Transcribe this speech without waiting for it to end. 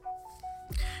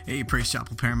Hey, Praise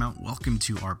Chapel Paramount. Welcome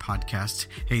to our podcast.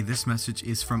 Hey, this message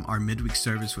is from our midweek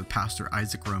service with Pastor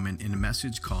Isaac Roman in a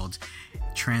message called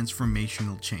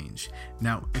Transformational Change.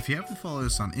 Now, if you haven't followed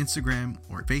us on Instagram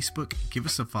or Facebook, give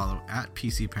us a follow at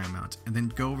PC Paramount and then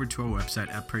go over to our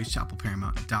website at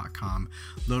praisechapelparamount.com,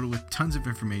 loaded with tons of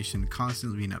information,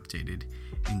 constantly being updated.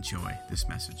 Enjoy this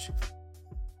message.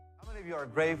 How many of you are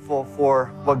grateful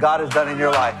for what God has done in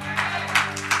your life?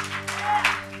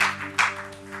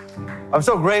 I'm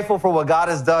so grateful for what God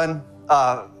has done.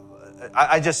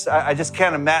 I just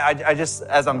can't imagine.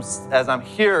 As I'm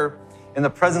here in the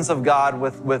presence of God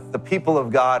with the people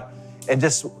of God, and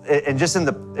just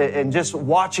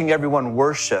watching everyone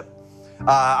worship,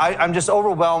 I'm just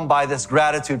overwhelmed by this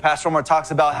gratitude. Pastor Omar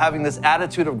talks about having this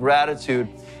attitude of gratitude,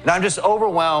 and I'm just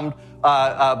overwhelmed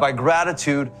by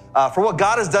gratitude for what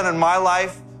God has done in my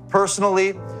life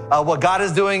personally, what God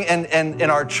is doing in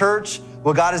our church,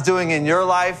 what God is doing in your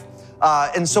life.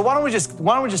 And so why don't we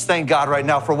just thank God right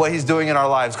now for what he's doing in our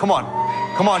lives? Come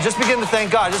on, just begin to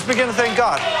thank God. Just begin to thank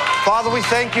God. Father, we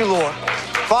thank you, Lord.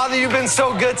 Father, you've been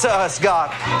so good to us,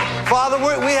 God. Father,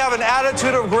 we have an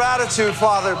attitude of gratitude,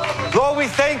 Father. Lord, we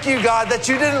thank you, God, that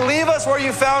you didn't leave us where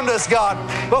you found us, God.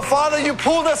 But Father, you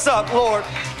pulled us up, Lord.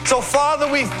 So Father,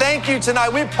 we thank you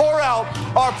tonight. We pour out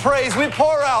our praise. We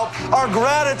pour out our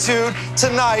gratitude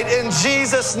tonight. In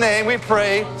Jesus' name we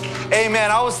pray.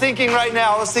 Amen. I was thinking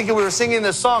we were singing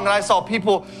this song and I saw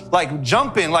people like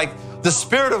jumping, like the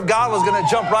Spirit of God was going to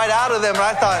jump right out of them. And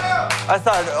I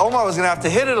thought Omar was going to have to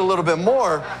hit it a little bit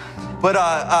more.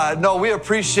 But no, we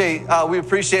appreciate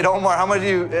Omar. How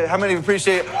many of you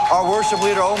appreciate our worship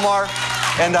leader, Omar?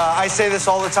 And I say this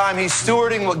all the time. He's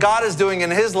stewarding what God is doing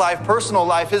in his life,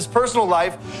 his personal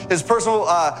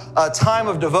time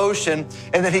of devotion.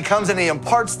 And then he comes and he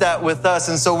imparts that with us.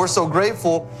 And so we're so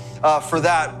grateful for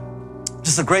that.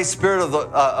 Just a great spirit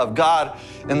of God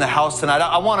in the house tonight.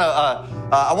 I want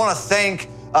to thank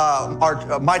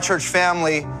my church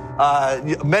family.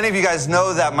 Many of you guys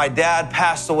know that my dad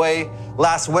passed away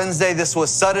last Wednesday. This was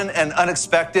sudden and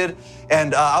unexpected,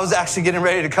 and I was actually getting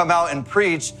ready to come out and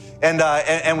preach,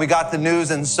 and we got the news.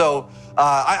 And so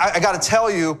I got to tell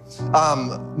you,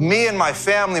 me and my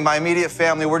family, my immediate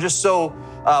family, we're just so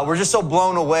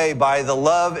blown away by the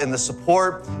love and the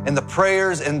support and the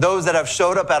prayers and those that have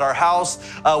showed up at our house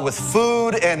with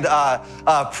food and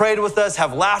prayed with us,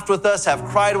 have laughed with us, have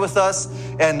cried with us.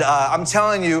 And I'm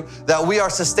telling you that we are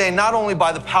sustained not only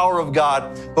by the power of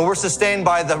God, but we're sustained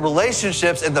by the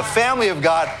relationships and the family of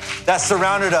God that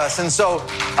surrounded us. And so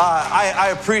I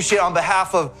appreciate, on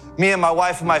behalf of me and my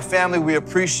wife and my family, we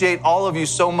appreciate all of you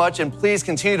so much, and please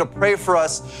continue to pray for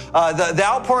us. The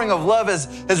outpouring of love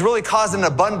has really caused an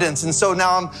abundance, and so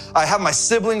now I have my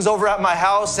siblings over at my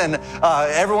house, and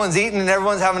everyone's eating and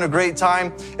everyone's having a great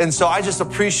time, and so I just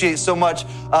appreciate so much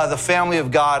the family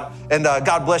of God, and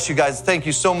God bless you guys. Thank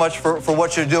you so much for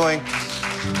what you're doing.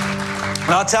 And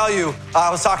I'll tell you, I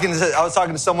was talking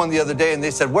to someone the other day, and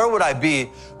they said, "Where would I be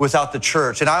without the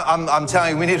church?" And I'm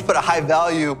telling you, we need to put a high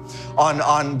value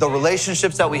on the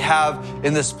relationships that we have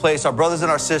in this place, our brothers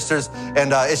and our sisters,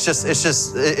 and it's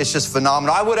just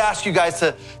phenomenal. I would ask you guys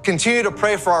to continue to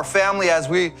pray for our family as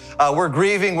we're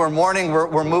grieving, we're mourning,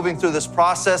 we're moving through this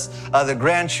process. The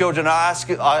grandchildren.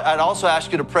 I'd also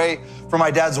ask you to pray for my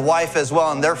dad's wife as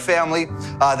well and their family,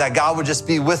 that God would just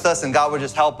be with us and God would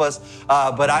just help us.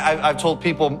 But I've told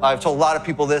a lot of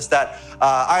people this, that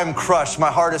I am crushed.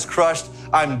 My heart is crushed.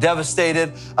 I'm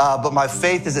devastated, but my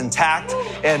faith is intact,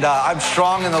 and I'm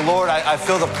strong in the Lord. I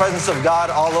feel the presence of God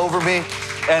all over me,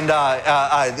 and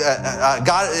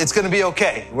God, it's going to be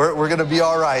okay. We're going to be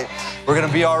all right. We're going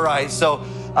to be all right. So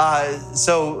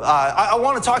I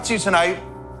want to talk to you tonight.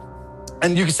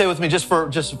 And you can stay with me just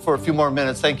for a few more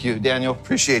minutes. Thank you, Daniel.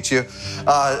 Appreciate you.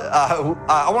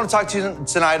 I want to talk to you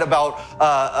tonight about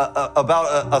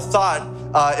a thought.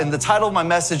 And the title of my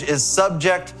message is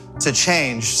 "Subject to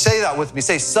Change." Say that with me.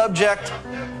 Say "Subject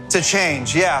to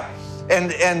Change." Yeah.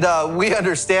 And we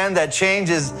understand that change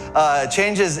is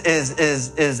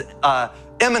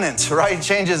imminent, right?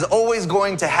 Change is always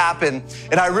going to happen.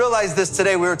 And I realized this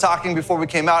today. We were talking before we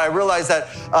came out. I realized that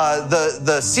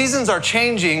the seasons are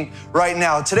changing right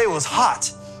now. Today was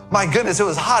hot. My goodness, it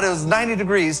was hot. It was 90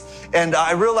 degrees. And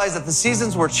I realized that the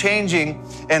seasons were changing,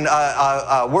 and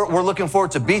we're looking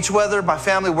forward to beach weather. My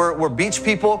family, we're beach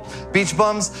people, beach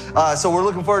bums. So we're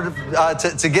looking forward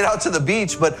to get out to the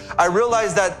beach. But I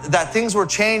realized that things were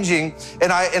changing,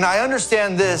 and I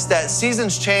understand this, that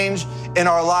seasons change in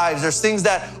our lives. There's things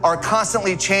that are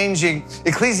constantly changing.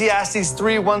 Ecclesiastes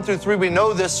 3:1-3, we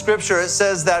know this scripture. It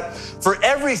says that for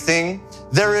everything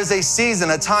there is a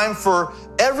season, a time for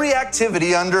every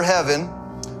activity under heaven,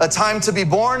 a time to be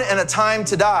born and a time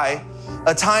to die,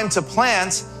 a time to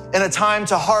plant and a time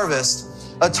to harvest,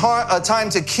 a time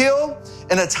to kill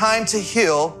and a time to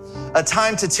heal, a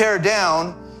time to tear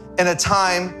down and a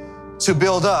time to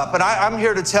build up. And I'm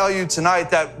here to tell you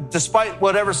tonight that despite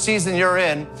whatever season you're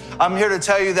in, I'm here to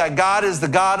tell you that God is the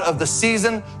God of the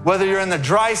season, whether you're in the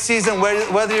dry season,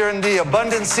 whether you're in the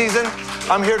abundant season.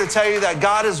 I'm here to tell you that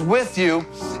God is with you.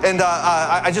 And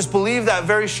I just believe that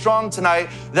very strong tonight,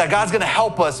 that God's going to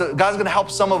help us. God's going to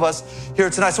help some of us here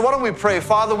tonight. So why don't we pray?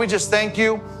 Father, we just thank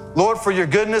you, Lord, for your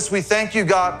goodness. We thank you,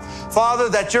 God, Father,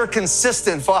 that you're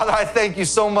consistent. Father, I thank you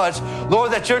so much,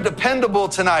 Lord, that you're dependable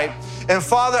tonight. And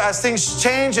Father, as things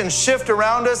change and shift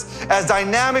around us, as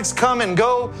dynamics come and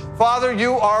go, Father,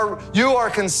 you are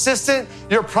consistent.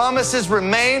 Your promises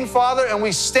remain, Father, and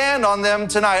we stand on them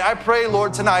tonight. I pray,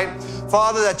 Lord, tonight,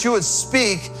 Father, that you would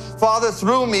speak, Father,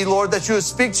 through me, Lord, that you would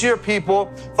speak to your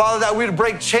people. Father, that we would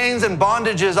break chains and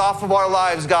bondages off of our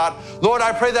lives, God. Lord,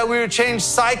 I pray that we would change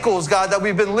cycles, God, that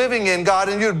we've been living in, God,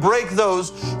 and you would break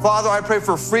those. Father, I pray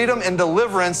for freedom and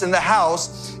deliverance in the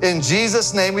house. In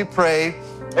Jesus' name we pray.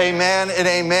 Amen and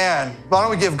amen. Why don't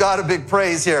we give God a big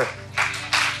praise here?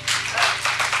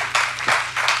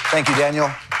 Thank you,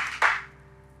 Daniel.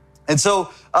 And so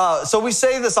we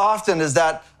say this often, is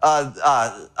that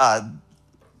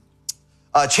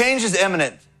change is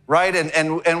imminent, right?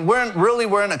 And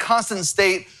we're in a constant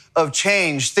state of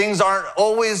change. Things aren't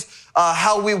always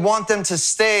how we want them to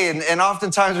stay. And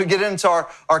oftentimes we get into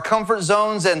our comfort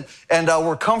zones and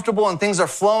we're comfortable and things are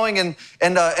flowing and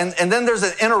then there's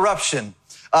an interruption.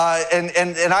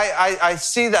 And I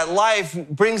see that life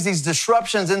brings these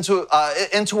disruptions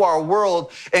into our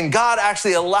world, and God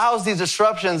actually allows these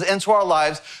disruptions into our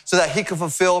lives so that he can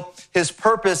fulfill his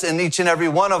purpose in each and every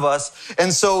one of us.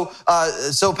 And so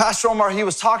Pastor Omar, he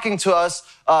was talking to us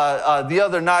the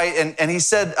other night, and he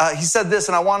said this,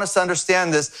 and I want us to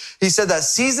understand this. He said that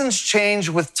seasons change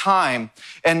with time,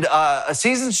 and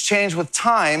seasons change with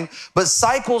time, but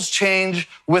cycles change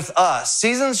with us.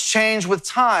 Seasons change with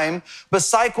time, but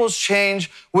cycles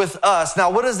change with us.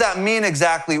 Now, what does that mean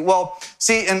exactly? Well,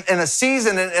 see, in a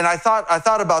season, and I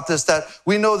thought about this, that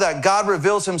we know that God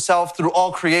reveals himself through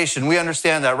all creation. We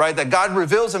understand that, right? That God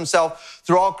reveals himself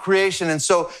through all creation. And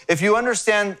so if you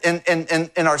understand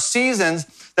in our seasons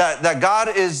that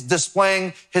God is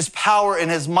displaying his power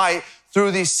and his might through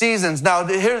these seasons. Now,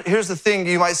 here's the thing.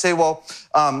 You might say, well,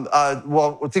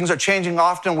 things are changing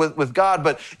often with God,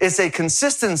 but it's a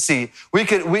consistency. We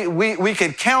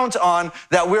could count on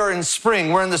that we're in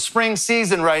spring. We're in the spring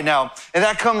season right now. And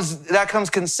that comes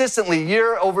consistently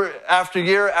year after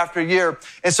year.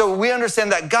 And so we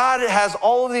understand that God has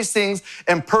all of these things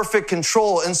in perfect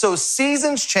control. And so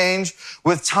seasons change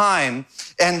with time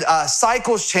and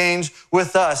cycles change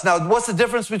with us. Now, what's the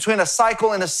difference between a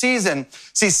cycle and a season?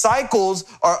 See, cycles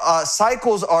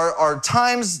are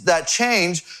times that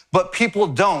change, but people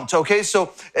don't, okay?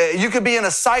 So you could be in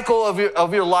a cycle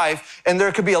of your life, and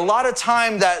there could be a lot of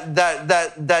time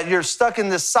that you're stuck in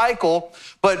this cycle,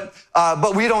 but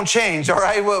we don't change, all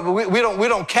right? We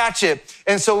don't catch it.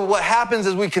 And so what happens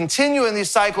is we continue in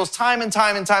these cycles time and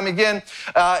time again,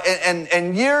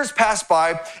 and years pass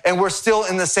by, and we're still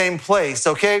in the same place,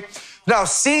 okay? Now,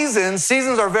 seasons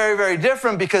are very, very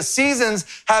different, because seasons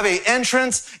have an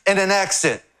entrance and an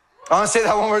exit. I want to say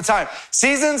that one more time.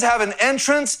 Seasons have an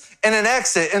entrance and an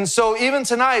exit. And so even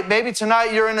tonight, maybe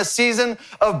tonight you're in a season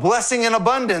of blessing and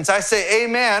abundance. I say,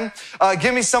 amen.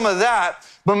 Give me some of that.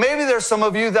 But maybe there's some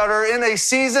of you that are in a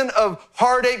season of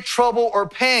heartache, trouble, or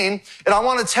pain. And I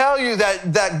want to tell you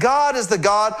that God is the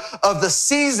God of the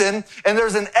season, and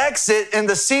there's an exit in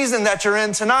the season that you're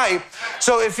in tonight.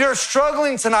 So if you're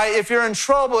struggling tonight, if you're in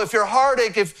trouble, if you're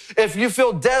heartache, if you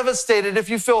feel devastated, if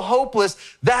you feel hopeless,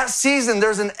 that season,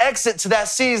 there's an exit to that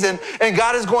season, and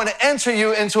God is going to enter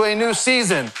you into a new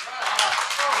season.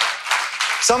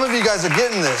 Some of you guys are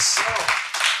getting this.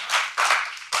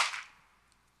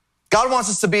 God wants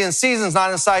us to be in seasons,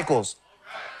 not in cycles.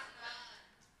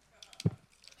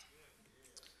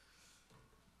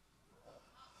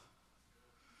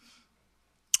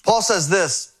 Paul says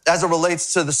this as it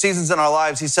relates to the seasons in our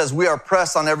lives. He says, we are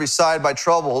pressed on every side by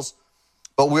troubles,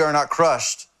 but we are not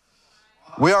crushed.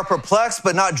 We are perplexed,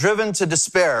 but not driven to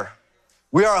despair.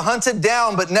 We are hunted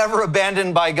down, but never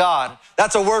abandoned by God.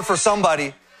 That's a word for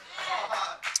somebody.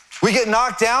 We get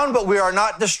knocked down, but we are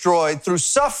not destroyed. Through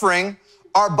suffering,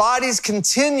 our bodies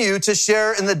continue to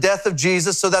share in the death of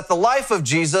Jesus, so that the life of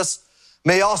Jesus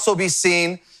may also be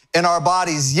seen in our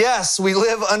bodies. Yes, we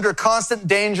live under constant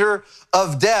danger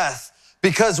of death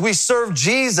because we serve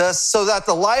Jesus, so that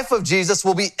the life of Jesus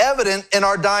will be evident in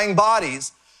our dying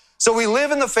bodies. So we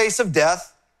live in the face of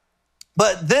death,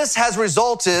 but this has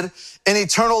resulted in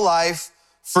eternal life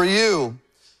for you.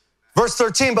 Verse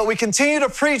 13, but we continue to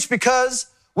preach because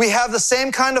we have the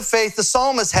same kind of faith the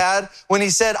psalmist had when he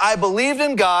said, I believed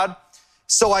in God,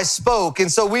 so I spoke.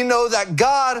 And so we know that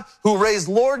God, who raised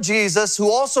Lord Jesus,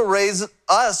 who also raised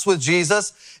us with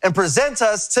Jesus and present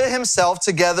us to himself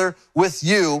together with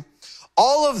you,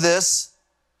 all of this,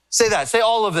 say that, say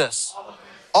all of this.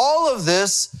 All of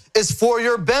this is for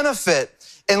your benefit.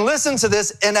 And listen to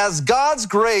this, and as God's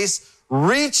grace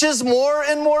reaches more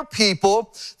and more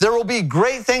people, there will be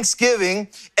great thanksgiving,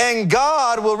 and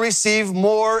God will receive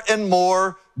more and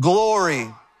more glory.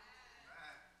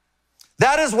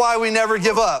 That is why we never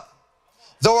give up.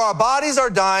 Though our bodies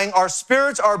are dying, our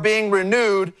spirits are being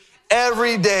renewed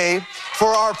every day, for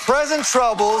our present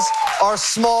troubles are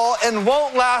small and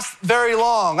won't last very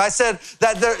long. I said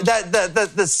that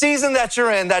the season that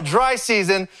you're in, that dry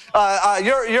season,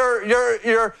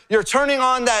 you're turning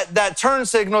on that turn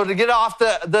signal to get off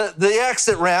the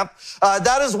exit ramp.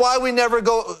 That is why we never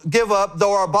give up.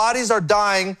 Though our bodies are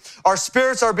dying, our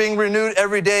spirits are being renewed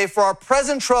every day, for our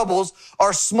present troubles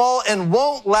are small and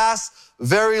won't last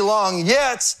very long.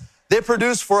 Yet they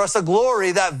produce for us a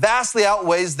glory that vastly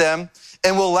outweighs them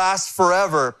and will last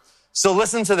forever. So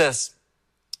listen to this.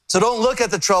 So don't look at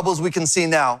the troubles we can see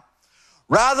now.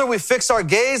 Rather, we fix our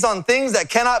gaze on things that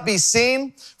cannot be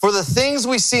seen, for the things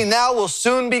we see now will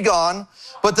soon be gone,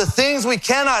 but the things we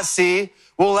cannot see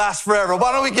will last forever.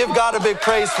 Why don't we give God a big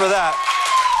praise for that?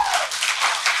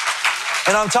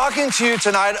 And I'm talking to you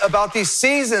tonight about these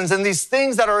seasons and these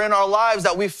things that are in our lives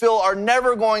that we feel are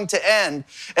never going to end.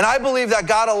 And I believe that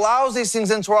God allows these things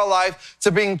into our life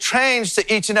to bring change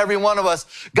to each and every one of us.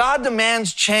 God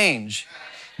demands change.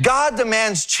 God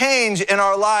demands change in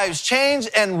our lives, change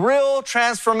and real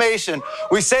transformation.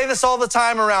 We say this all the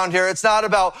time around here. It's not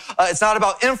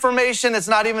about information. It's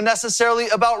not even necessarily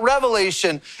about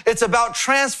revelation. It's about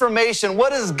transformation.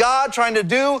 What is God trying to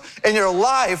do in your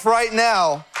life right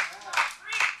now?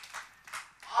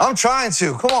 I'm trying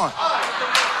to. Come on.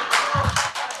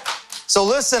 So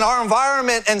listen, our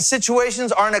environment and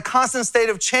situations are in a constant state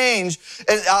of change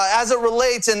as it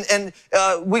relates.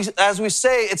 As we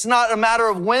say, it's not a matter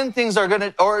of when things are going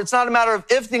to, or it's not a matter of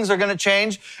if things are going to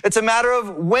change. It's a matter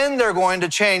of when they're going to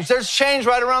change. There's change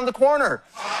right around the corner.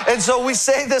 And so we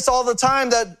say this all the time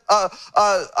that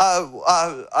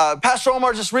Pastor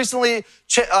Omar just recently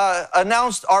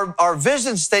announced our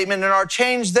vision statement and our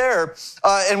change there.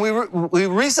 And we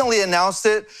recently announced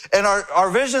it, and our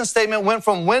vision statement went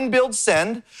from win, build,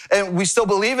 send, and we still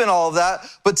believe in all of that.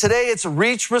 But today it's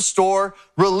reach, restore,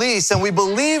 release. And we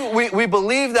believe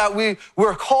that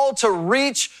we're called to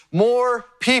reach more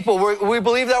people. We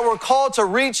believe that we're called to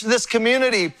reach this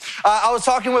community. I was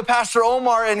talking with Pastor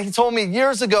Omar, and he told me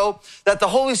years ago that the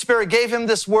Holy Spirit gave him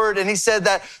this word, and he said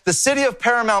that the city of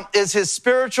Paramount is his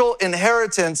spiritual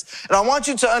inheritance. And I want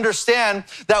you to understand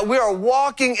that we are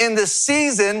walking in this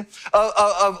season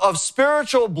of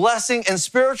spiritual blessing and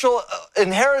spiritual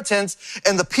inheritance,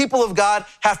 and the people of God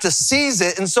have to seize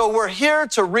it. And so we're here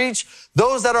to reach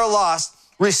those that are lost,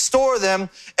 restore them,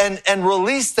 and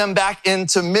release them back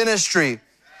into ministry.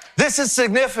 This is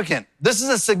significant. This is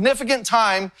a significant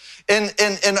time in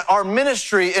our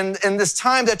ministry, in this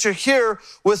time that you're here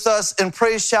with us in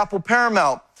Praise Chapel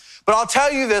Paramount. But I'll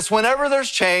tell you this, whenever there's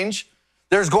change,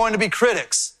 there's going to be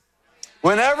critics.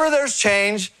 Whenever there's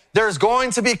change, there's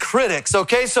going to be critics,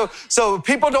 okay? So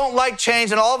people don't like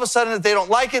change, and all of a sudden if they don't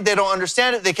like it, they don't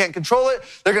understand it, they can't control it,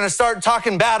 they're gonna start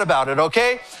talking bad about it,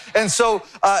 okay? And so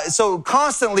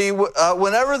constantly,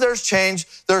 whenever there's change,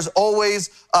 there's always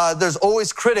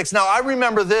critics. Now, I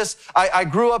remember this. I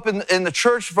grew up in the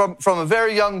church from a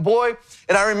very young boy,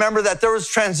 and I remember that there was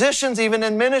transitions even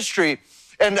in ministry.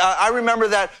 And I remember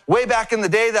that way back in the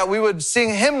day that we would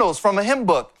sing hymnals from a hymn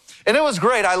book. And it was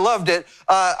great. I loved it.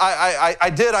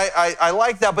 I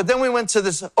liked that. But then we went to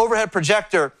this overhead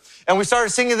projector, and we started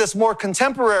singing this more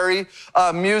contemporary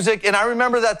music. And I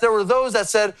remember that there were those that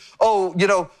said,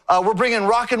 we're bringing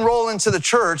rock and roll into the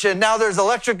church, and now there's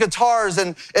electric guitars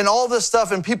and all this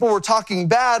stuff, and people were talking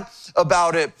bad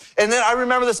about it. And then I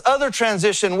remember this other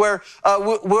transition where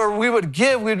we would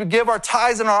give our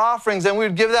tithes and our offerings, and we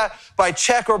would give that by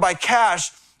check or by cash.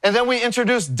 And then we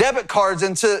introduced debit cards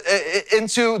into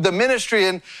the ministry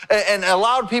and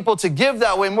allowed people to give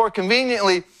that way more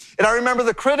conveniently. And I remember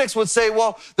the critics would say,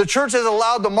 well, the church has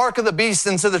allowed the mark of the beast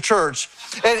into the church.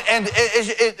 And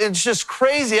it's just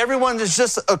crazy. Everyone is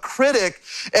just a critic.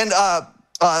 And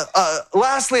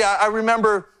lastly, I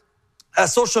remember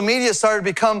as social media started to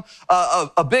become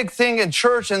a big thing in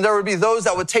church, and there would be those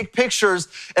that would take pictures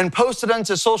and post it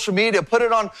onto social media, put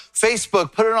it on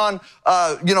Facebook, put it on,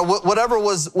 whatever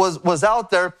was out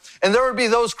there. And there would be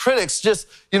those critics just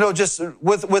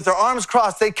with their arms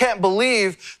crossed. They can't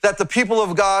believe that the people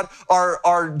of God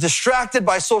are distracted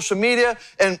by social media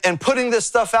and putting this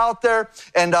stuff out there.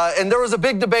 And there was a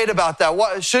big debate about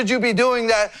that. Should you be doing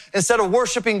that instead of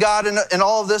worshiping God and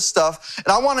all of this stuff? And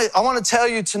I want to tell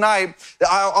you tonight,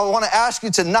 I want to ask you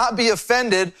to not be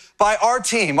offended by our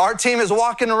team. Our team is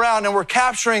walking around and we're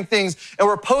capturing things and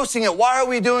we're posting it. Why are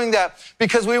we doing that?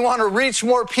 Because we want to reach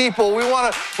more people. We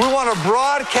want to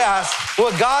broadcast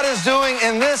what God is doing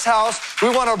in this house. We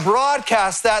want to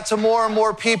broadcast that to more and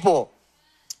more people.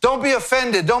 Don't be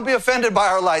offended. Don't be offended by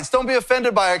our lights. Don't be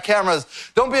offended by our cameras.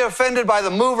 Don't be offended by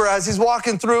the mover as he's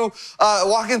walking through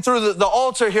the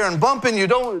altar here and bumping you.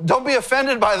 Don't be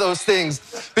offended by those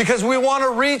things, because we want to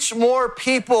reach more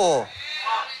people.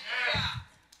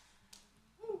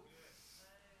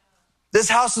 This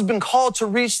house has been called to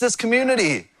reach this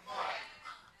community.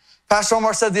 Pastor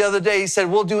Omar said the other day, he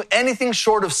said, we'll do anything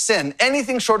short of sin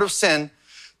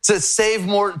to save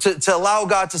more, to allow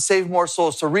God to save more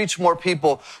souls, to reach more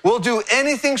people. We'll do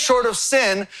anything short of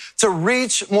sin to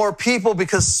reach more people,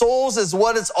 because souls is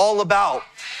what it's all about.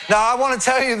 Now, I want to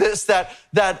tell you this, that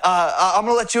I'm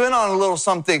going to let you in on a little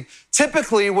something.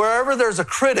 Typically, wherever there's a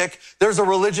critic, there's a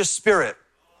religious spirit.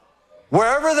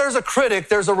 Wherever there's a critic,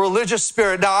 there's a religious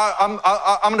spirit. Now,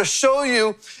 I'm going to show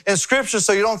you in Scripture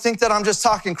so you don't think that I'm just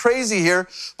talking crazy here.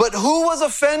 But who was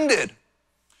offended?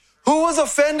 Who was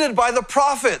offended by the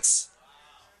prophets?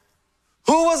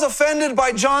 Who was offended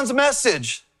by John's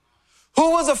message?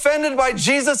 Who was offended by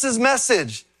Jesus'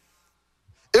 message?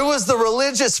 It was the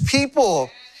religious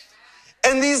people.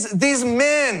 And these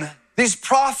men, these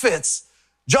prophets,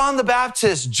 John the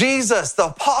Baptist, Jesus, the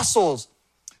apostles,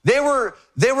 they were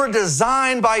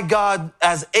designed by God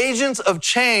as agents of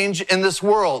change in this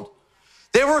world.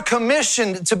 They were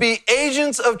commissioned to be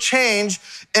agents of change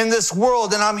in this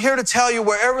world. And I'm here to tell you,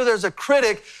 wherever there's a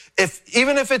critic,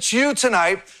 even if it's you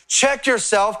tonight, check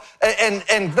yourself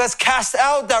and let's cast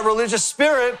out that religious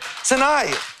spirit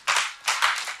tonight.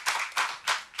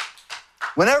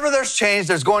 Whenever there's change,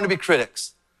 there's going to be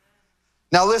critics.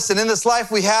 Now listen, in this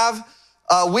life we have,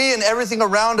 we and everything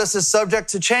around us is subject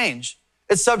to change.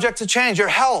 It's subject to change. Your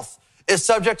health is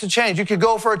subject to change. You could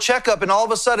go for a checkup and all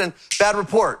of a sudden, bad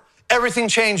report. Everything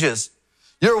changes.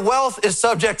 Your wealth is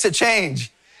subject to change.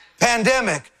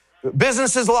 Pandemic,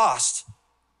 business is lost.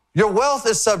 Your wealth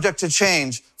is subject to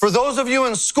change. For those of you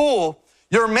in school,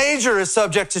 your major is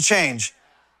subject to change.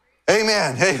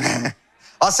 Amen, amen.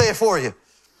 I'll say it for you.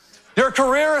 Your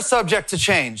career is subject to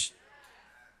change.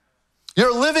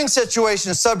 Your living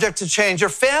situation is subject to change. Your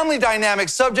family dynamic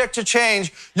is subject to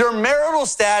change. Your marital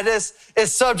status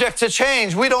is subject to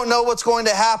change. We don't know what's going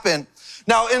to happen.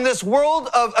 Now, in this world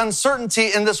of uncertainty,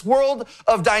 in this world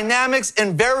of dynamics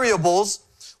and variables,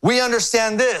 we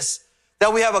understand this,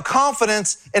 that we have a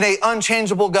confidence in an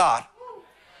unchangeable God.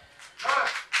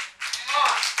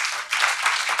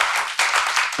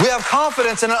 We have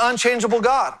confidence in an unchangeable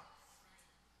God.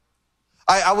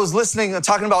 I was listening,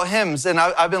 talking about hymns, and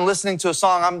I've been listening to a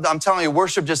song. I'm telling you,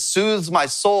 worship just soothes my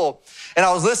soul. And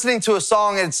I was listening to a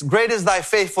song, and it's Great is Thy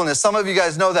Faithfulness. Some of you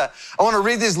guys know that. I want to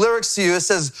read these lyrics to you. It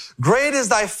says, Great is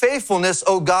Thy faithfulness,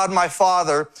 O God, my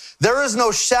Father. There is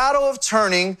no shadow of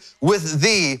turning with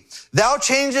Thee. Thou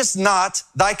changest not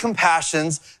Thy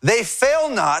compassions. They fail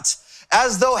not.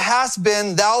 As thou hast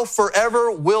been, thou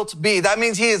forever wilt be. That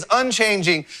means he is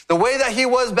unchanging. The way that he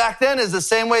was back then is the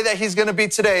same way that he's going to be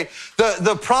today.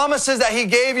 The promises that he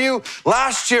gave you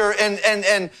last year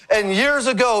and years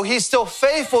ago, he's still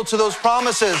faithful to those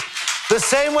promises. The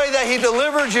same way that he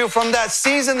delivered you from that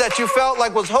season that you felt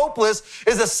like was hopeless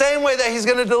is the same way that he's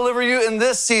going to deliver you in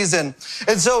this season.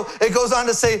 And so it goes on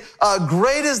to say,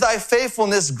 great is thy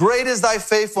faithfulness, great is thy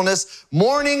faithfulness.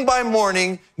 Morning by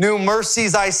morning, new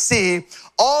mercies I see.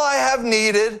 All I have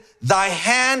needed, thy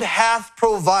hand hath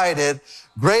provided.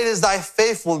 Great is thy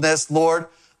faithfulness, Lord,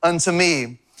 unto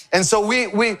me. And so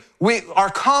our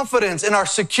confidence and our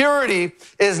security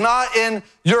is not in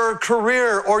your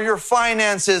career or your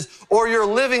finances or your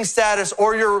living status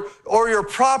or your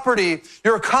property.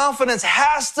 Your confidence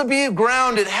has to be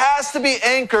grounded, has to be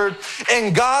anchored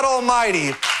in God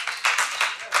Almighty.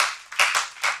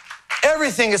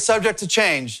 Everything is subject to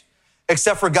change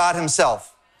except for God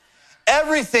himself.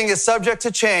 Everything is subject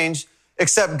to change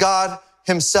except God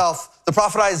himself. The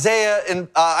prophet Isaiah, in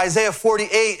Isaiah 48,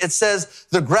 it says,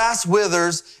 the grass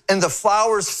withers and the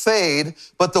flowers fade,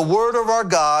 but the word of our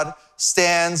God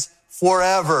stands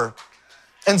forever.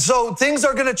 And so things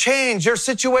are going to change. Your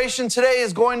situation today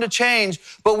is going to change,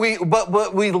 but we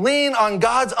lean on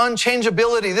God's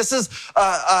unchangeability. This is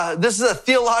a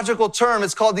theological term.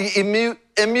 It's called the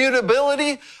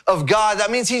immutability of God. That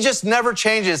means he just never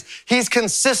changes. He's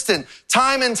consistent.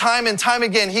 Time and time and time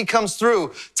again, he comes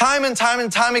through. Time and time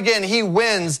and time again, he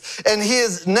wins. And he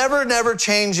is never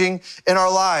changing in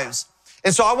our lives.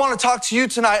 And so I want to talk to you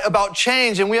tonight about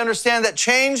change. And we understand that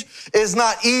change is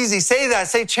not easy. Say that.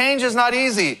 Say change is not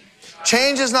easy.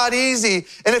 Change is not easy.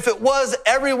 And if it was,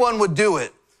 everyone would do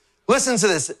it. Listen to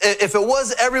this. If it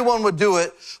was, everyone would do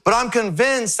it. But I'm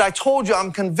convinced,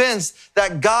 I'm convinced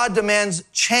that God demands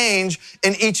change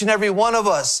in each and every one of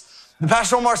us.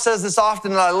 Pastor Omar says this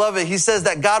often, and I love it. He says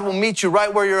that God will meet you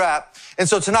right where you're at. And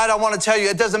so tonight I want to tell you,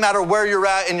 it doesn't matter where you're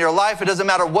at in your life. It doesn't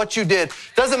matter what you did.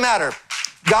 It doesn't matter.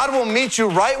 God will meet you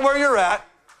right where you're at,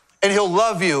 and he'll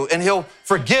love you, and he'll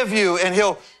forgive you, and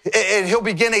he'll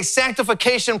begin a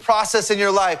sanctification process in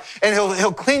your life, and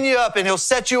he'll clean you up, and he'll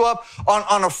set you up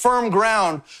on a firm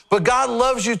ground. But God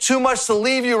loves you too much to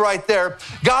leave you right there.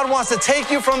 God wants to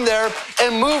take you from there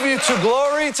and move you to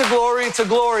glory, to glory, to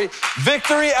glory,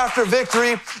 victory after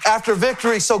victory after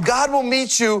victory. So God will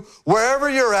meet you wherever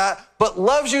you're at, but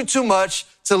loves you too much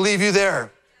to leave you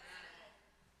there.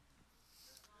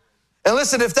 And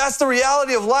listen, if that's the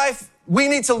reality of life, we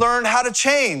need to learn how to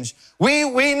change. We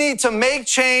need to make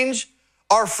change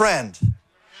our friend.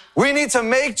 We need to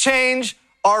make change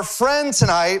our friend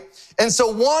tonight. And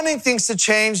so wanting things to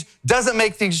change doesn't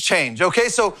make things change, okay?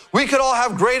 So we could all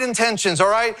have great intentions, all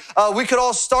right? We could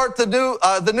all start the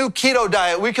new keto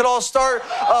diet. We could all start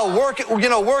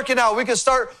working out. We could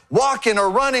start walking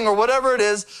or running or whatever it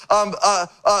is.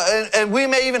 And we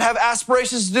may even have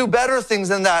aspirations to do better things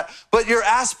than that. But your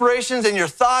aspirations and your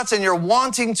thoughts and your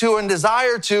wanting to and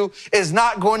desire to is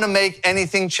not going to make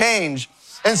anything change.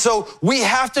 And so we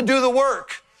have to do the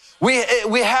work. We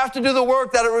have to do the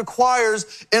work that it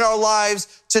requires in our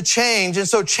lives to change. And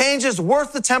so change is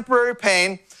worth the temporary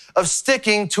pain of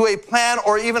sticking to a plan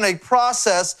or even a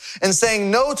process and saying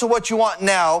no to what you want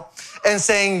now and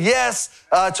saying yes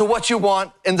to what you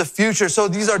want in the future. So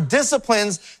these are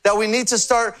disciplines that we need to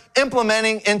start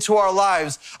implementing into our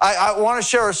lives. I want to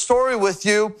share a story with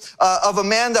you of a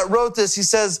man that wrote this. He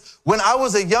says, when I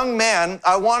was a young man,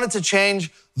 I wanted to change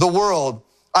the world.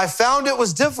 I found it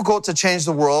was difficult to change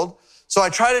the world, so I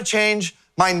tried to change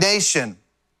my nation.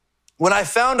 When I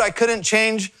found I couldn't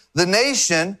change the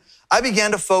nation, I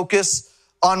began to focus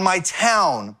on my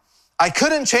town. I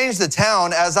couldn't change the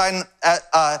town as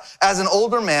an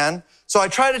older man, so I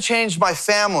tried to change my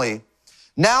family.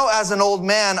 Now, as an old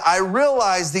man, I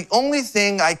realize the only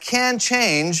thing I can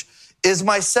change is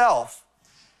myself.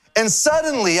 And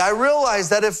suddenly, I realized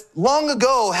that if long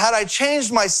ago, had I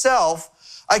changed myself,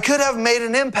 I could have made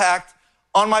an impact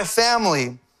on my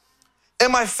family.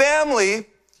 And my family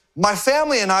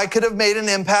and I could have made an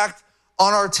impact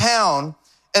on our town,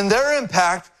 and their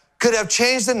impact could have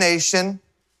changed the nation,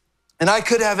 and I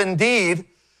could have indeed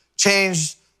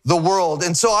changed the world.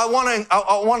 And so I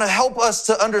want to help us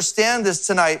to understand this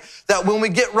tonight, that when we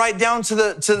get right down to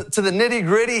the nitty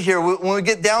gritty here, when we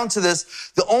get down to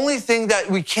this, the only thing that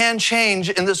we can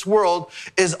change in this world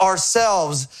is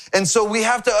ourselves. And so we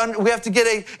have to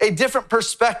get a different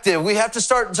perspective. We have to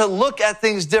start to look at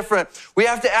things different. We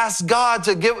have to ask God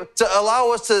to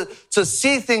allow us to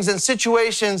see things and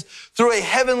situations through a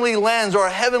heavenly lens or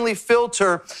a heavenly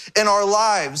filter in our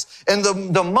lives. And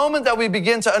the moment that we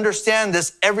begin to understand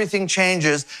this, everything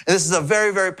changes. And this is a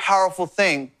very, very powerful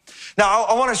thing. Now,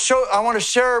 I want to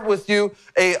share with you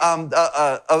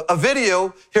a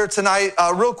video here tonight,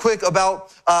 real quick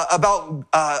about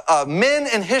men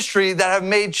in history that have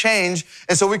made change.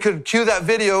 And so we could cue that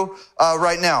video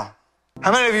right now.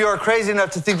 How many of you are crazy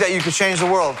enough to think that you could change the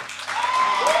world?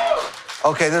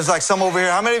 Okay, there's like some over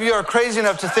here. How many of you are crazy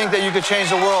enough to think that you could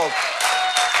change the world?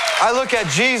 I look at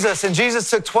Jesus, and Jesus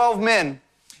took 12 men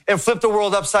and flipped the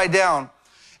world upside down.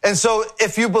 And so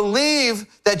if you believe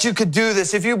that you could do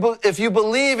this, if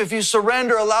you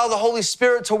surrender, allow the Holy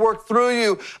Spirit to work through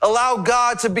you, allow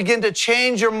God to begin to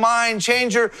change your mind,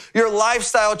 change your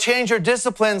lifestyle, change your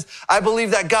disciplines, I believe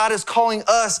that God is calling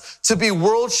us to be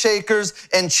world shakers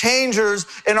and changers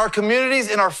in our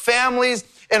communities, in our families,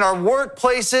 in our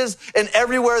workplaces, and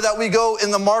everywhere that we go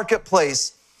in the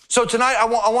marketplace. So tonight, I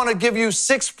want to give you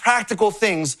 6 practical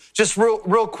things, just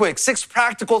real quick, 6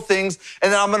 practical things,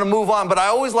 and then I'm going to move on. But I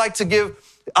always like to give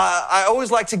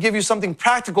you something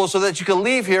practical so that you can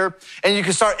leave here and you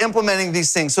can start implementing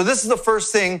these things. So this is the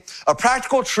first thing, a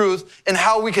practical truth in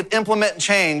how we can implement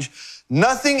change.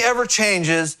 Nothing ever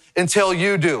changes until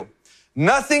you do.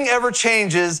 Nothing ever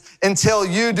changes until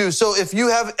you do. So if you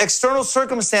have external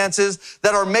circumstances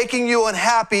that are making you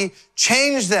unhappy,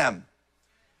 change them.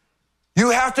 You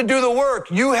have to do the work.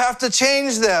 You have to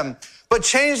change them. But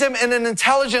change them in an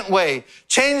intelligent way.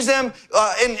 Change them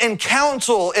in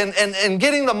counsel and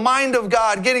getting the mind of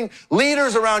God, getting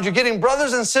leaders around you, getting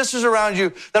brothers and sisters around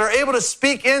you that are able to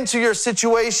speak into your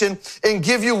situation and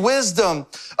give you wisdom.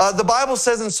 The Bible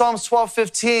says in Psalms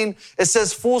 12:15, it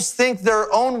says, fools think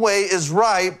their own way is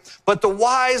right, but the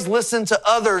wise listen to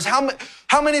others.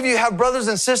 How many of you have brothers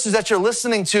and sisters that you're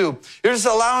listening to? You're just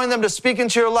allowing them to speak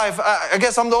into your life. I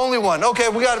guess I'm the only one. Okay,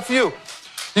 we got a few.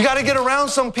 You got to get around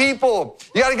some people.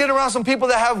 You got to get around some people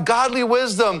that have godly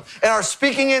wisdom and are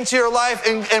speaking into your life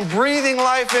and breathing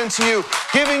life into you,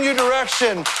 giving you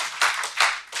direction.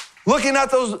 Looking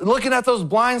at those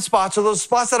blind spots or those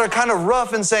spots that are kind of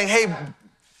rough and saying, hey,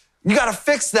 you got to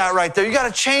fix that right there. You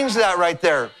got to change that right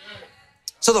there.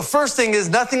 So the first thing is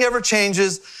nothing ever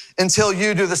changes until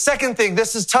you do. The second thing,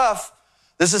 this is tough,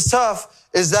 is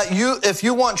that if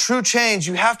you want true change,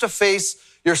 you have to face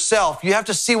yourself. You have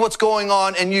to see what's going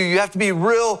on in you. You have to be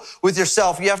real with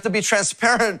yourself. You have to be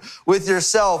transparent with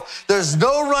yourself. There's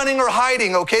no running or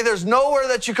hiding, okay? There's nowhere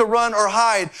that you could run or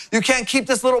hide. You can't keep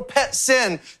this little pet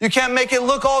sin. You can't make it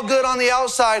look all good on the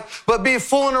outside, but be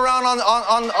fooling around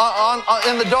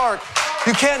in the dark.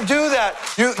 You can't do that.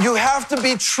 You have to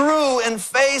be true and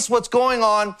face what's going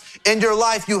on in your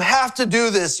life. You have to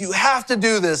do this. You have to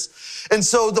do this. And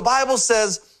so the Bible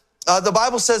says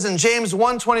in James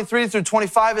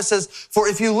 1:23-25, it says, for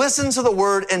if you listen to the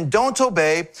word and don't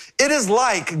obey, it is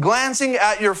like glancing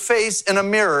at your face in a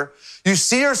mirror. You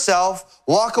see yourself,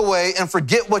 walk away, and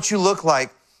forget what you look like.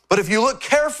 But if you look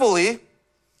carefully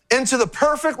into the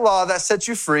perfect law that sets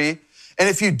you free, and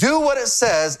if you do what it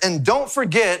says and don't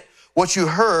forget what you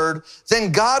heard,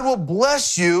 then God will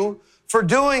bless you for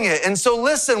doing it. And so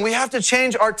listen, we have to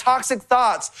change our toxic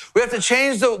thoughts. We have to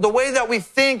change the way that we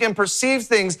think and perceive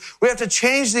things. We have to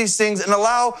change these things and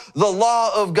allow the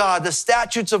law of God, the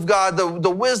statutes of God,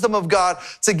 the wisdom of God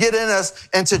to get in us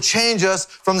and to change us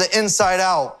from the inside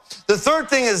out. The third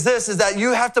thing is this, is that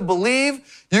you have to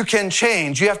believe you can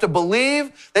change. You have to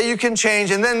believe that you can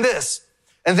change. And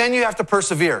then you have to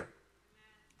persevere.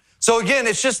 So again,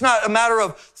 it's just not a matter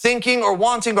of thinking or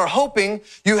wanting or hoping.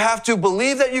 You have to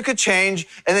believe that you could change,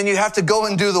 and then you have to go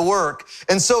and do the work.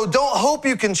 And so don't hope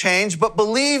you can change, but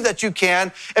believe that you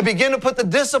can, and begin to put the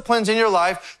disciplines in your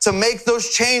life to make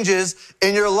those changes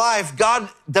in your life. God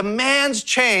demands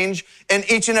change in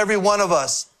each and every one of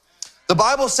us. The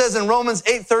Bible says in Romans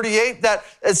 8:38 that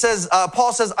it says,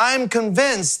 Paul says, I'm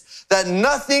convinced that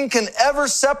nothing can ever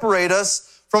separate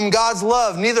us from God's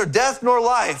love, neither death nor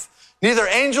life, neither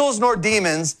angels nor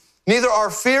demons, neither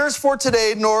our fears for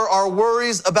today nor our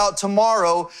worries about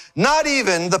tomorrow, not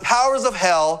even the powers of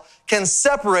hell can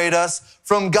separate us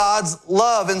from God's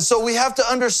love. And so we have to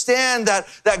understand that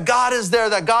God is there,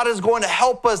 that God is going to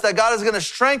help us, that God is going to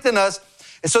strengthen us,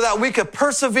 and so that we could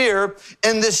persevere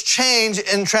in this change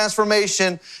and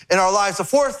transformation in our lives. The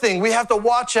fourth thing, we have to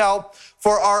watch out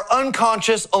for our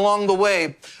unconscious along the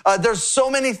way. There's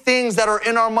so many things that are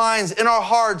in our minds, in our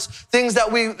hearts, things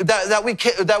that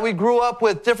we grew up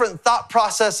with, different thought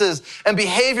processes and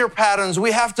behavior patterns.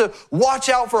 We have to watch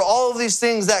out for all of these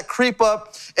things that creep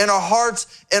up in our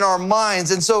hearts, in our minds.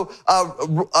 And so,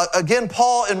 again,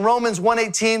 Paul in Romans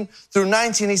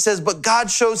 1:18-19, he says, but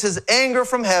God shows his anger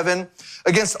from heaven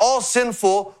against all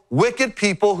sinful, wicked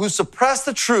people who suppress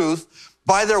the truth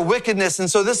by their wickedness.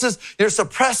 And so you're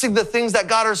suppressing the things that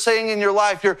God is saying in your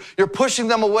life. You're pushing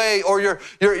them away, or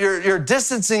you're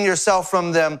distancing yourself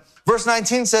from them. Verse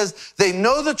 19 says, they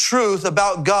know the truth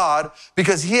about God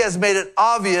because he has made it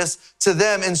obvious to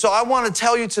them. And so I want to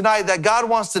tell you tonight that God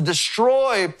wants to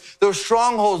destroy those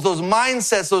strongholds, those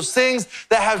mindsets, those things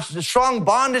that have strong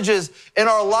bondages in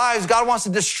our lives. God wants to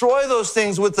destroy those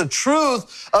things with the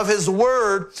truth of his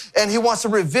word, and he wants to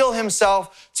reveal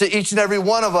himself to each and every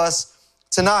one of us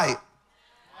tonight.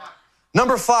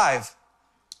 Number 5,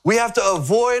 we have to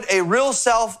avoid a real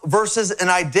self versus an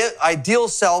ideal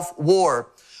self war.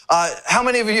 How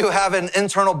many of you have an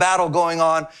internal battle going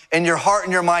on in your heart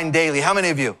and your mind daily? How many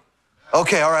of you?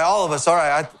 Okay, all right, all of us. All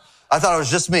right, I thought it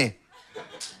was just me.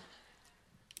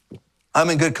 I'm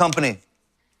in good company.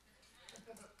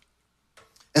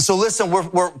 And so listen,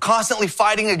 we're constantly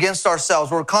fighting against ourselves.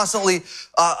 We're constantly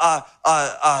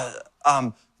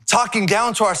talking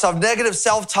down to ourselves, negative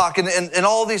self-talk and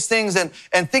all these things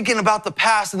and thinking about the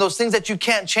past and those things that you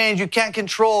can't change, you can't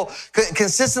control,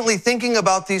 consistently thinking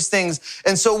about these things.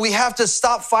 And so we have to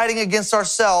stop fighting against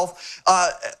ourselves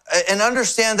and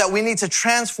understand that we need to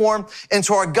transform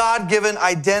into our God-given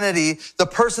identity, the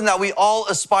person that we all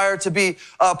aspire to be.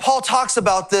 Paul talks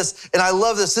about this, and I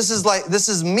love this. This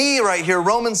is me right here.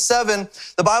 Romans 7,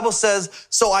 the Bible says,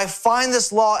 "So I find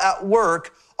this law at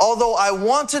work, although I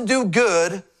want to do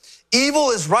good,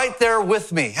 evil is right there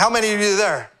with me." How many of you are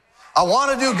there? I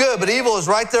want to do good, but evil is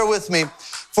right there with me.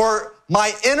 "For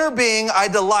my inner being, I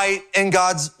delight in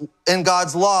God's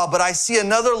law, but I see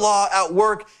another law at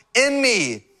work in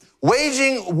me,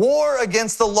 waging war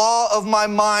against the law of my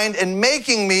mind and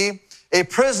making me a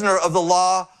prisoner of the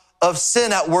law of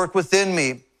sin at work within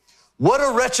me. What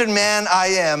a wretched man I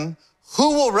am.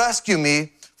 Who will rescue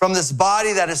me from this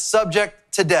body that is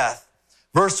subject to death?"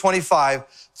 Verse 25,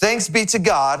 "Thanks be to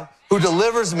God who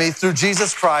delivers me through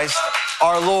Jesus Christ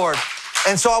our Lord."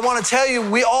 And so I want to tell you,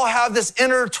 we all have this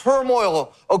inner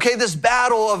turmoil, okay? This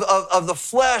battle of the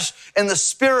flesh and the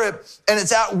spirit, and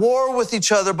it's at war with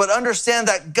each other. But understand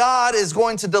that God is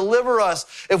going to deliver us.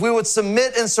 If we would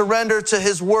submit and surrender to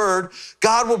his word,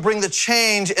 God will bring the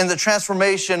change and the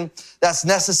transformation that's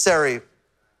necessary.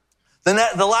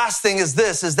 The last thing is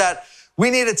this, is that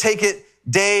we need to take it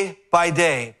day by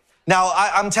day. Now,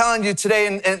 I'm telling you today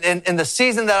in the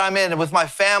season that I'm in with my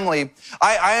family,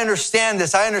 I understand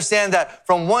this. I understand that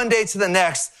from one day to the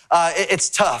next, it's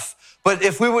tough. But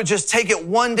if we would just take it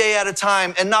one day at a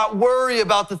time and not worry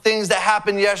about the things that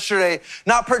happened yesterday,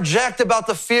 not project about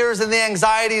the fears and the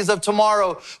anxieties of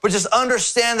tomorrow, but just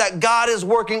understand that God is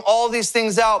working all these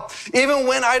things out. Even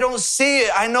when I don't see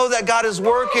it, I know that God is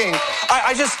working.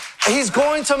 He's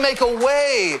going to make a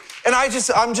way. And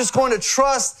I'm just going to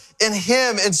trust in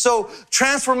him. And so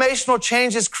transformational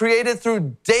change is created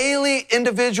through daily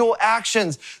individual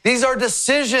actions. These are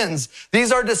decisions.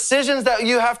 These are decisions that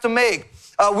you have to make.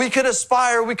 We could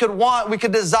aspire, we could want, we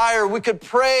could desire, we could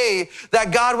pray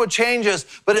that God would change us,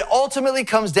 but it ultimately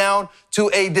comes down to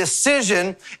a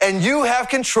decision, and you have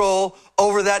control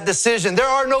over that decision. There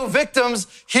are no victims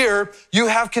here. You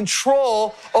have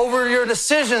control over your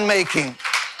decision making.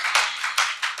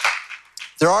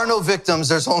 There are no victims.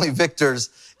 There's only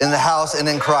victors in the house and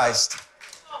in Christ.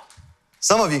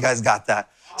 Some of you guys got that.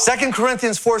 2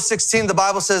 Corinthians 4:16, the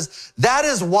Bible says, "That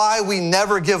is why we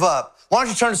never give up." Why don't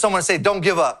you turn to someone and say, "Don't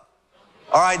give up."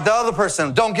 All right, the other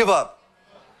person, don't give up.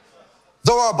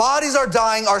 "Though our bodies are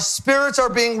dying, our spirits are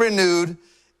being renewed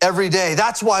every day."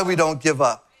 That's why we don't give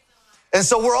up. And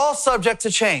so we're all subject to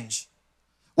change.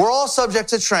 We're all subject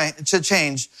to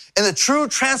change. And the true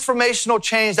transformational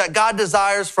change that God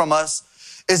desires from us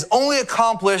is only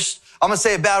accomplished, I'm going to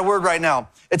say a bad word right now,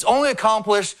 it's only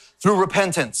accomplished through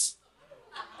repentance.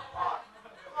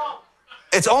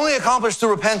 It's only accomplished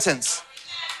through repentance.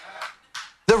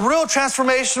 The real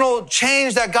transformational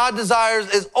change that God desires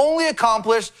is only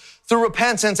accomplished through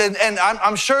repentance. And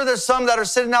I'm sure there's some that are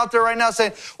sitting out there right now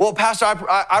saying, "Well, Pastor,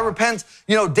 I repent,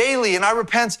 daily, and I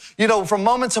repent, from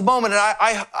moment to moment." And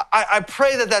I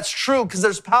pray that that's true, because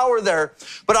there's power there.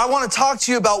 But I want to talk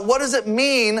to you about what does it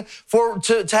mean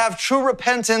to have true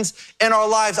repentance in our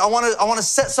lives. I want to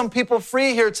set some people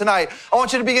free here tonight. I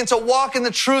want you to begin to walk in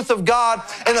the truth of God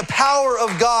and the power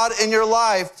of God in your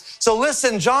life. So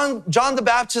listen, John the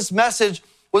Baptist's message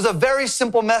was a very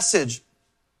simple message.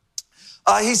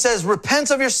 He says, "Repent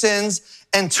of your sins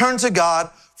and turn to God,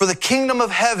 for the kingdom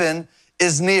of heaven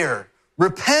is near."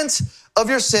 Repent of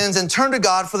your sins and turn to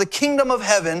God, for the kingdom of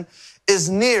heaven is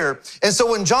near. And so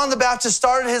when John the Baptist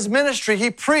started his ministry, he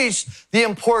preached the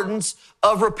importance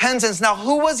of repentance. Now,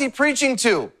 who was he preaching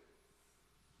to?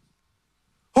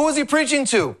 Who was he preaching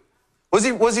to? Was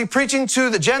he preaching to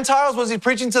the Gentiles? Was he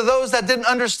preaching to those that didn't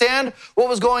understand what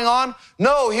was going on?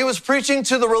 No, he was preaching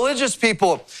to the religious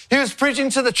people. He was preaching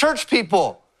to the church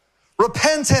people.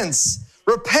 Repentance.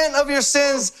 Repent of your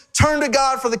sins. Turn to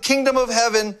God, for the kingdom of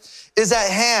heaven is at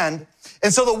hand.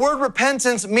 And so the word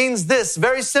repentance means this,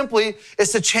 very simply,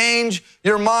 is to change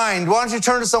your mind. Why don't you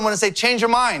turn to someone and say, "Change your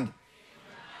mind"?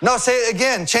 No, say it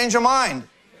again, change your mind.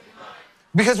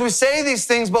 Because we say these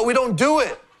things, but we don't do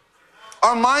it.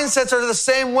 Our mindsets are the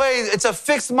same way. It's a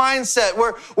fixed mindset.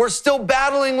 We're still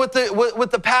battling with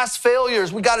the past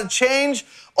failures. We got to change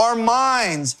our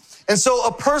minds. And so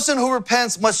a person who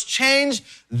repents must change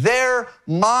their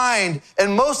mind,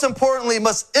 and most importantly,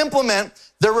 must implement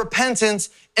their repentance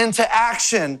into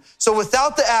action. So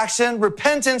without the action,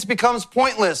 repentance becomes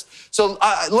pointless. So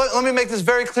let me make this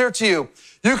very clear to you.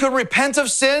 You could repent of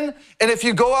sin, and if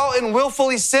you go out and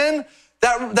willfully sin,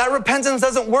 that repentance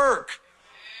doesn't work.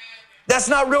 That's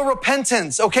not real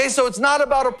repentance, okay? So it's not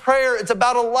about a prayer. It's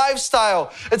about a lifestyle.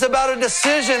 It's about a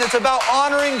decision. It's about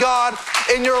honoring God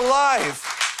in your life.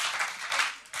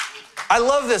 I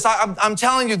love this. I'm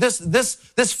telling you,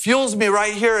 this fuels me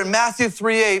right here. In Matthew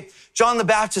 3:8, John the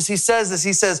Baptist, he says this.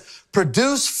 He says,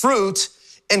 produce fruit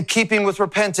in keeping with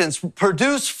repentance.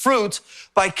 Produce fruit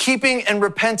by keeping in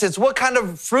repentance. What kind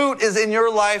of fruit is in your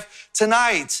life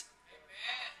tonight?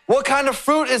 What kind of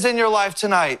fruit is in your life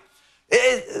tonight?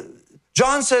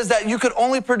 John says that you could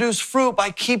only produce fruit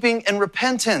by keeping in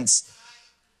repentance.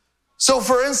 So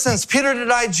for instance, Peter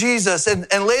denied Jesus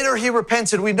and later he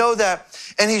repented. We know that.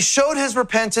 And he showed his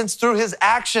repentance through his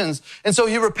actions. And so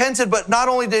he repented, but not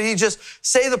only did he just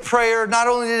say the prayer, not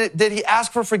only did he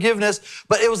ask for forgiveness,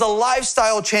 but it was a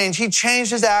lifestyle change. He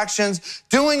changed his actions,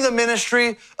 doing the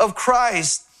ministry of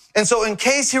Christ. And so in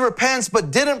case he repents, but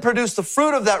didn't produce the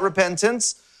fruit of that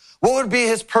repentance, what would be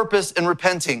his purpose in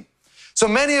repenting? So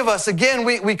many of us, again,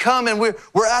 we come and we're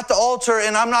at the altar,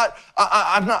 and I'm not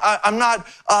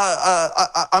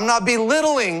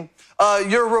belittling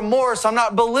your remorse. I'm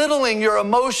not belittling your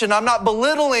emotion. I'm not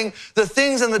belittling the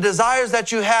things and the desires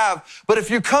that you have. But if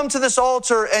you come to this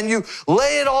altar and you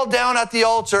lay it all down at the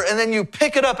altar and then you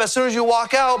pick it up as soon as you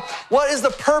walk out, what is the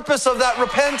purpose of that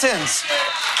repentance?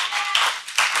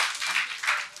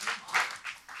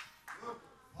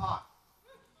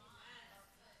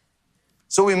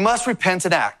 So we must repent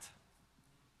and act.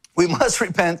 We must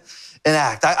repent and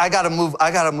act. I gotta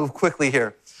move quickly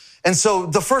here. And so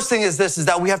the first thing is this, is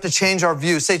that we have to change our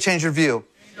view. Say, change your view.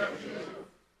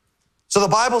 So the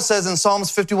Bible says in Psalms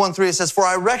 51:3, it says, for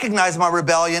I recognize my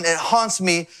rebellion. It haunts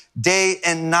me day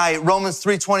and night. Romans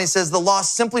 3:20 says, the law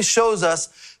simply shows us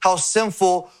how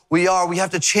sinful we are. We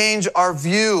have to change our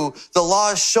view. The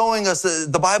law is showing us,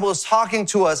 the Bible is talking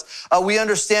to us. We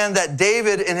understand that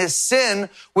David in his sin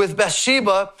with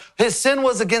Bathsheba, his sin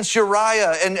was against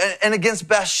Uriah and against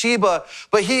Bathsheba,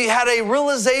 but he had a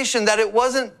realization that it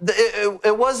wasn't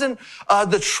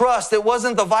the trust, it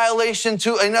wasn't the violation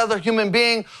to another human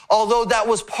being, although that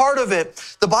was part of it.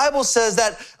 The Bible says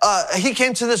that he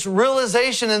came to this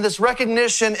realization and this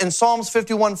recognition in Psalms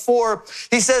 51:4.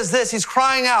 He says this, he's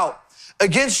crying out,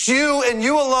 against you and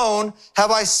you alone have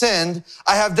I sinned.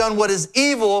 I have done what is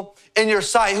evil in your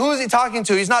sight. Who is he talking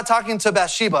to? He's not talking to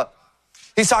Bathsheba.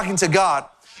 He's talking to God.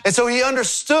 And so he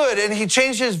understood and he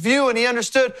changed his view and he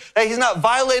understood that he's not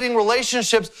violating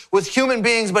relationships with human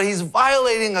beings, but he's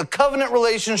violating a covenant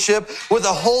relationship with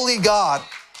a holy God.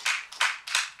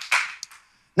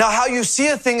 Now, how you see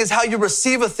a thing is how you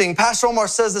receive a thing. Pastor Omar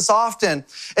says this often.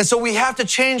 And so we have to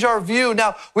change our view.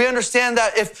 Now, we understand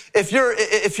that if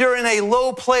you're in a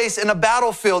low place in a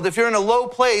battlefield, if you're in a low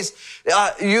place,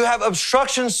 you have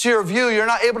obstructions to your view. You're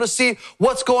not able to see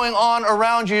what's going on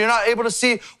around you. You're not able to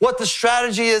see what the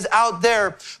strategy is out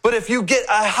there. But if you get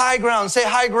a high ground, say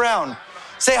high ground.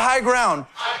 Say high ground.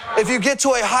 If you get to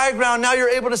a high ground, now you're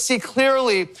able to see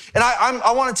clearly. And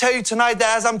I want to tell you tonight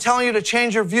that as I'm telling you to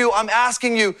change your view, I'm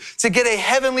asking you to get a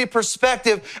heavenly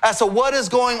perspective as to what is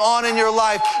going on in your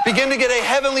life. Begin to get a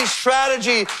heavenly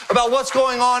strategy about what's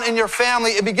going on in your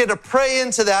family and begin to pray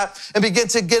into that and begin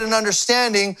to get an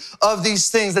understanding of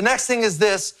these things. The next thing is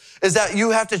this, is that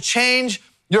you have to change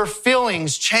your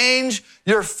feelings. Change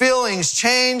your feelings.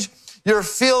 Change your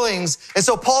feelings. And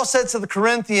so Paul said to the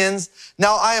Corinthians,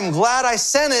 now I am glad I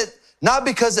sent it, not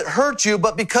because it hurt you,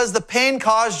 but because the pain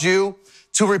caused you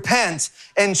to repent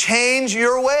and change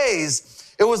your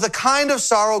ways. It was the kind of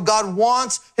sorrow God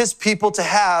wants his people to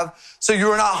have, so you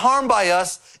are not harmed by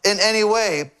us in any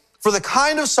way. For the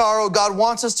kind of sorrow God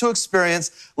wants us to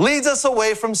experience leads us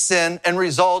away from sin and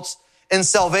results in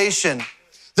salvation.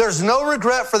 There's no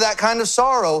regret for that kind of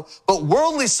sorrow, but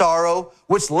worldly sorrow,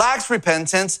 which lacks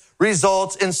repentance,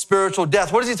 results in spiritual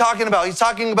death. What is he talking about? He's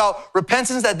talking about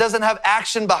repentance that doesn't have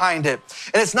action behind it.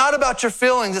 And it's not about your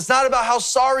feelings. It's not about how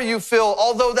sorry you feel,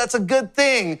 although that's a good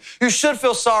thing. You should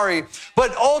feel sorry.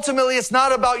 But ultimately, it's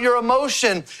not about your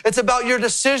emotion. It's about your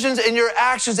decisions and your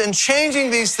actions and changing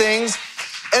these things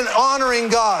and honoring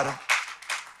God.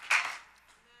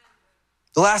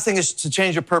 The last thing is to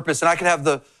change your purpose. And I could have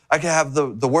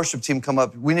the worship team come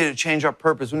up. We need to change our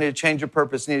purpose. We need to change your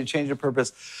purpose. We need to change your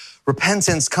purpose.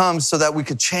 Repentance comes so that we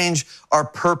could change our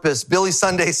purpose. Billy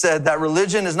Sunday said that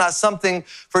religion is not something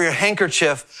for your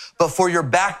handkerchief, but for your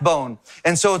backbone.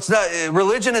 And so it's not,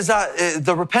 religion is not,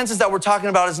 the repentance that we're talking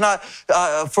about is not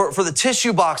for the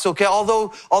tissue box, okay?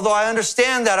 Although I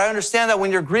understand that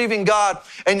when you're grieving God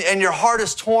and your heart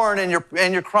is torn and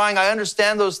you're crying, I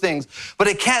understand those things. But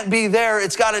it can't be there.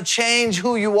 It's got to change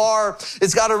who you are.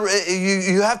 It's got to,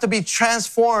 you have to be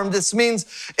transformed. This means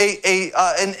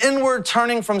an inward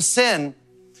turning from sin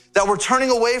that we're turning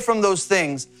away from those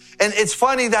things. And it's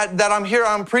funny that I'm here,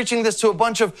 I'm preaching this to a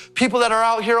bunch of people that are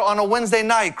out here on a Wednesday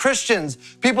night, Christians,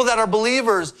 people that are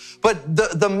believers. But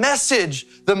the message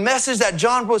that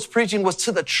John was preaching was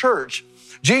to the church.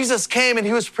 Jesus came and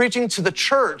he was preaching to the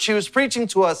church. He was preaching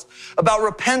to us about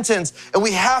repentance. And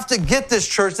we have to get this,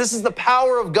 church. This is the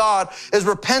power of God, is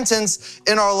repentance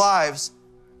in our lives.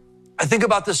 I think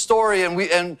about this story,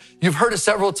 and you've heard it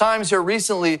several times here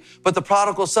recently, but the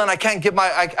prodigal son, I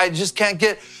just can't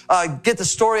get the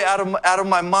story out of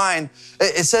my mind.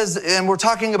 It says, and we're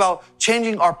talking about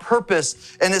changing our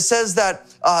purpose, and it says that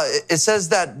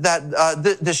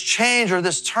this change or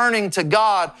this turning to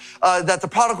God, that the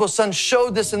prodigal son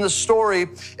showed this in the story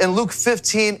in Luke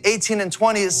 15, 18 and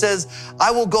 20. It says, I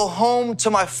will go home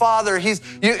to my father.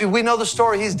 We know the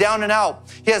story. He's down and out.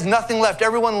 He has nothing left.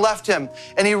 Everyone left him.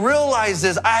 And he realizes,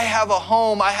 I have a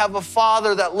home. I have a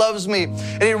father that loves me.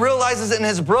 And he realizes in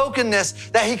his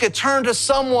brokenness that he could turn to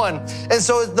someone. And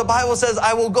so the Bible says,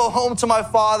 I will go home to my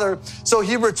father. So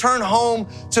he returned home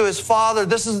to his father.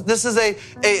 This is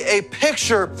a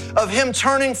picture of him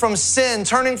turning from sin,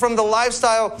 turning from the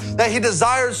lifestyle that he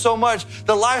desired so much,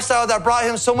 the lifestyle that brought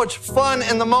him so much fun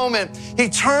in the moment. He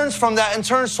turns from that and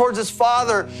turns towards his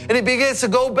father, and he begins to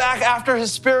go back after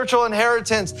his spiritual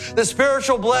inheritance, the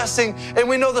spiritual blessing. And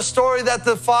we know the story that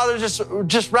the father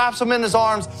just wraps him in his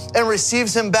arms and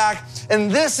receives him back. And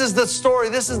this is the story,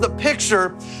 this is the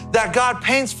picture that God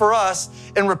paints for us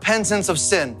in repentance of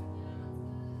sin.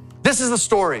 This is the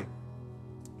story.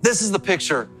 This is the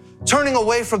picture. Turning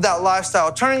away from that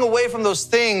lifestyle, turning away from those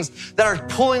things that are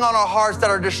pulling on our hearts, that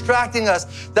are distracting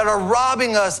us, that are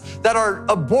robbing us, that are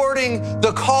aborting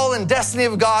the call and destiny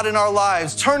of God in our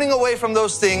lives. Turning away from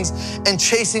those things and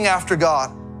chasing after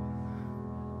God.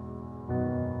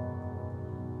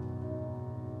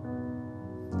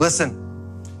 Listen,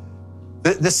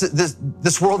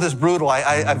 this world is brutal.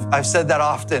 I've said that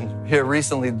often here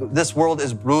recently. This world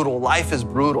is brutal. Life is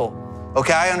brutal.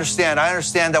 Okay, I understand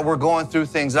that we're going through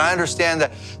things, and I understand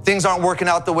that things aren't working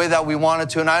out the way that we wanted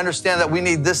to, and I understand that we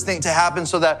need this thing to happen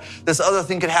so that this other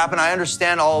thing could happen. I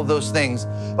understand all of those things,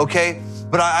 okay?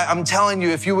 But I'm telling you,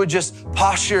 if you would just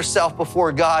posture yourself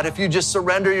before God, if you just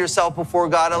surrender yourself before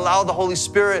God, allow the Holy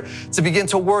Spirit to begin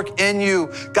to work in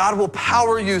you, God will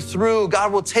power you through,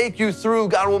 God will take you through,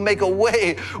 God will make a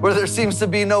way where there seems to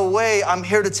be no way. I'm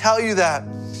here to tell you that.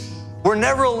 We're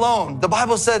never alone. The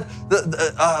Bible said,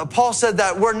 Paul said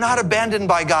that we're not abandoned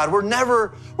by God. We're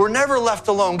never left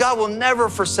alone. God will never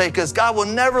forsake us. God will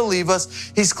never leave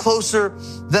us. He's closer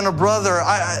than a brother.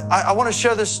 I want to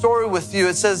share this story with you.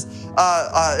 It says,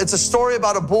 it's a story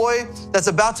about a boy that's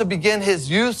about to begin his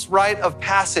youth's rite of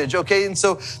passage, okay? And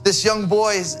so this young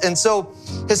boy, and so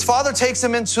his father takes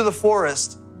him into the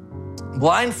forest,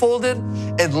 blindfolded,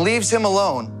 and leaves him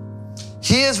alone.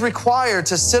 He is required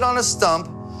to sit on a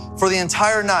stump for the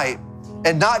entire night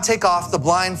and not take off the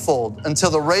blindfold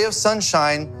until the ray of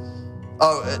sunshine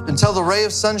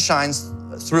shines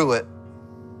through it.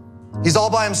 He's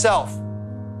all by himself.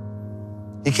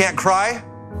 He can't cry.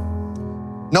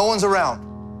 No one's around.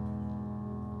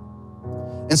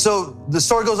 And so the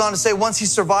story goes on to say, once he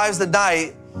survives the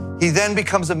night, he then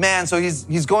becomes a man. So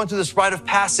he's going through this rite of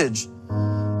passage.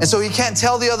 And so he can't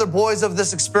tell the other boys of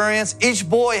this experience. Each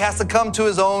boy has to come to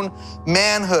his own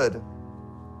manhood.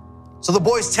 So the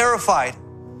boy's terrified,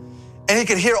 and he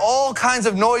could hear all kinds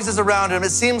of noises around him.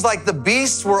 It seems like the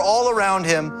beasts were all around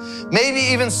him. Maybe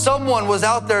even someone was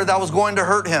out there that was going to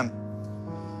hurt him.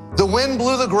 The wind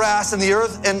blew the grass and the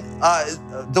earth,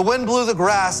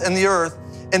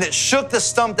 and it shook the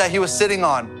stump that he was sitting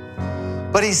on.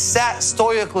 But he sat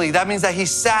stoically. That means that he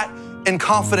sat in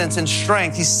confidence and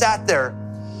strength. He sat there,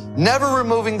 never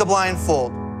removing the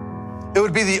blindfold. It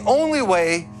would be the only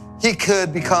way he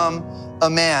could become a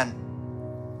man.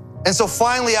 And so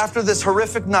finally, after this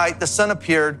horrific night, the sun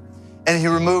appeared and he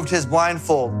removed his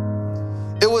blindfold.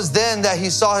 It was then that he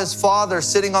saw his father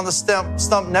sitting on the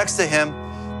stump next to him,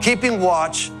 keeping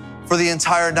watch for the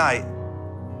entire night.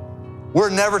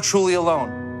 We're never truly alone.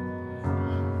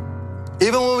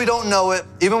 Even when we don't know it,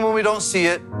 even when we don't see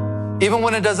it, even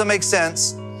when it doesn't make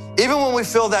sense, even when we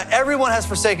feel that everyone has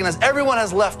forsaken us, everyone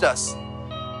has left us,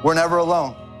 we're never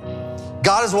alone.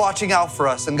 God is watching out for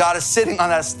us, and God is sitting on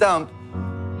that stump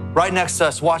right next to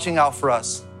us, watching out for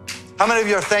us. How many of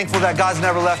you are thankful that God's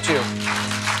never left you?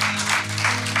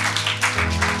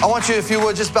 I want you, if you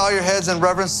would, just bow your heads in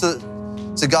reverence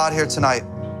to God here tonight.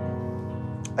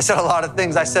 I said a lot of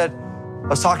things. I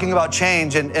was talking about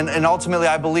change, and ultimately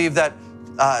I believe that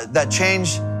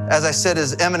change as I said,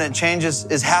 is imminent. Change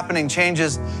is happening. Change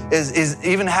is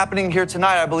even happening here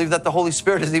tonight. I believe that the Holy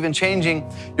Spirit is even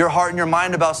changing your heart and your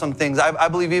mind about some things. I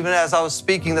believe even as I was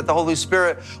speaking that the Holy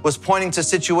Spirit was pointing to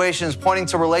situations, pointing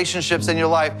to relationships in your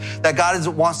life that God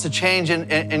wants to change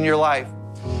in your life.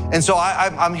 And so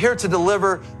I'm here to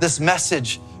deliver this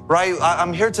message, right?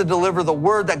 I'm here to deliver the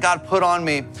word that God put on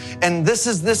me. And this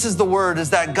is the word,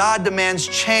 is that God demands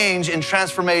change and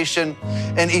transformation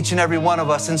in each and every one of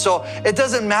us. And so it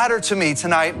doesn't matter to me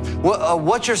tonight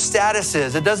what your status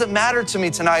is. It doesn't matter to me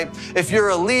tonight if you're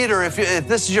a leader, if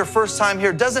this is your first time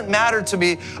here. It doesn't matter to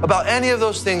me about any of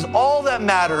those things. All that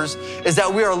matters is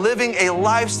that we are living a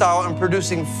lifestyle and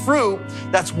producing fruit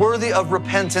that's worthy of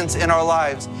repentance in our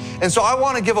lives. And so I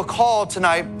want to give a call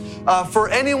tonight for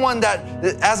anyone that,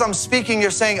 as I'm speaking,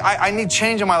 you're saying, I need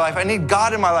change in my life. I need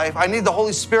God in my life. I need the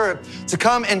Holy Spirit to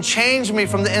come and change me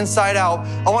from the inside out.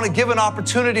 I want to give an opportunity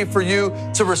for you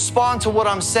to respond to what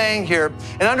I'm saying here.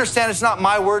 And understand it's not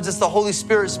my words, it's the Holy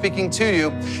Spirit speaking to you.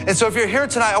 And so if you're here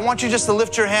tonight, I want you just to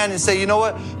lift your hand and say, you know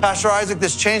what, Pastor Isaac,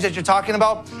 this change that you're talking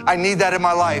about, I need that in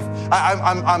my life.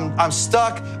 I'm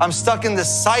stuck. I'm stuck in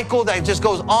this cycle that just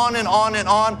goes on and on and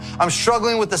on. I'm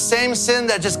struggling with the same sin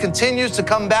that just continues to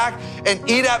come back and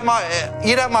eat at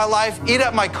my life, eat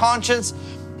at my conscience,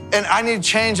 and I need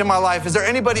change in my life. Is there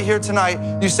anybody here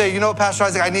tonight, you say, you know what, Pastor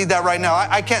Isaac, I need that right now.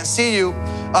 I can't see you.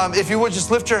 If you would just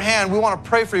lift your hand, we want to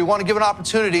pray for you. We want to give an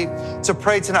opportunity to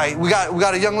pray tonight. We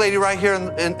got a young lady right here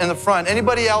in the front.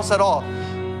 Anybody else at all?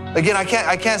 Again,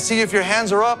 I can't see you if your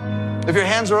hands are up. If your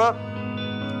hands are up,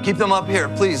 keep them up here,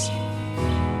 please.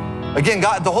 Again,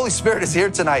 God, the Holy Spirit is here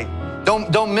tonight.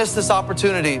 Don't miss this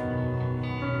opportunity.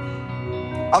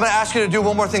 I'm going to ask you to do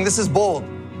one more thing. This is bold.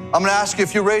 I'm going to ask you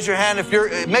if you raise your hand,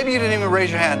 maybe you didn't even raise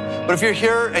your hand, but if you're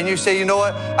here and you say, you know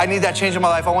what, I need that change in my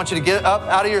life, I want you to get up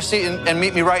out of your seat and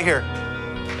meet me right here.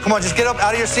 Come on, just get up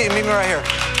out of your seat and meet me right here.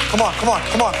 Come on.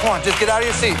 Just get out of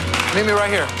your seat. Meet me right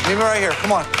here.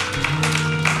 Come on.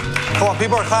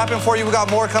 People are clapping for you. We got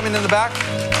more coming in the back.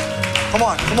 Come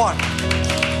on.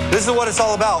 This is what it's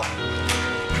all about.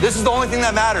 This is the only thing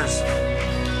that matters,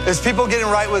 is people getting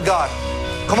right with God.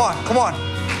 Come on,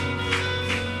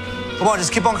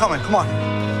 just keep on coming. Come on.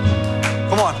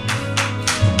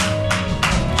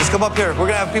 Just come up here. We're going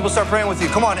to have people start praying with you.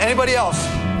 Come on, anybody else?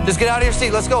 Just get out of your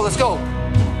seat. Let's go.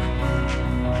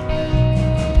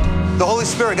 The Holy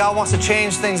Spirit, God wants to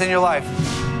change things in your life.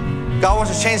 God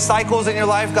wants to change cycles in your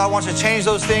life. God wants to change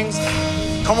those things.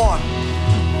 Come on.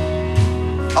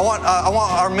 I want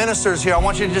our ministers here. I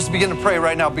want you to just begin to pray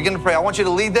right now. Begin to pray. I want you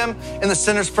to lead them in the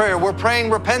sinner's prayer. We're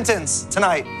praying repentance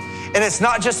tonight. And it's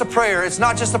not just a prayer.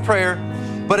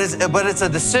 But it's a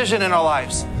decision in our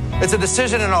lives. It's a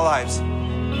decision in our lives.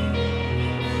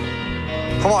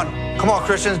 Come on,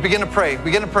 Christians. Begin to pray.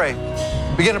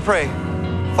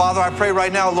 Father, I pray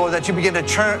right now, Lord, that you begin to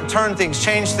turn things,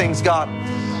 change things, God.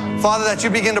 Father, that you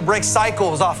begin to break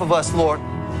cycles off of us, Lord.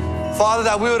 Father,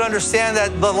 that we would understand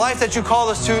that the life that you call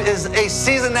us to is a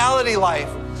seasonality life.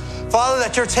 Father,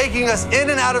 that you're taking us in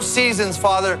and out of seasons,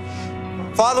 Father.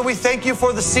 Father, we thank you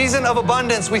for the season of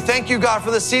abundance. We thank you, God,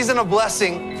 for the season of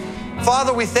blessing.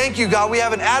 Father, we thank you, God. We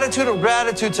have an attitude of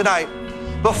gratitude tonight.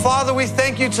 But Father, we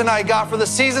thank you tonight, God, for the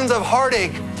seasons of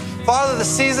heartache. Father, the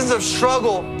seasons of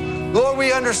struggle. Lord,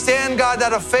 we understand, God,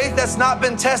 that a faith that's not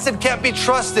been tested can't be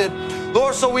trusted.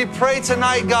 Lord, so we pray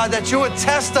tonight, God, that you would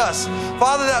test us.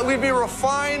 Father, that we'd be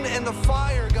refined in the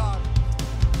fire, God.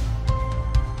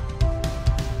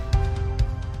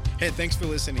 Hey, thanks for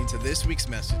listening to this week's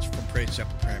message from Praise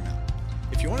Chapel Paramount.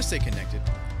 If you want to stay connected,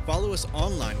 follow us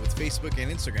online with Facebook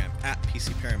and Instagram at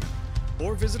PC Paramount,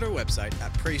 or visit our website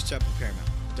at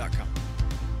praisechapelparamount.com.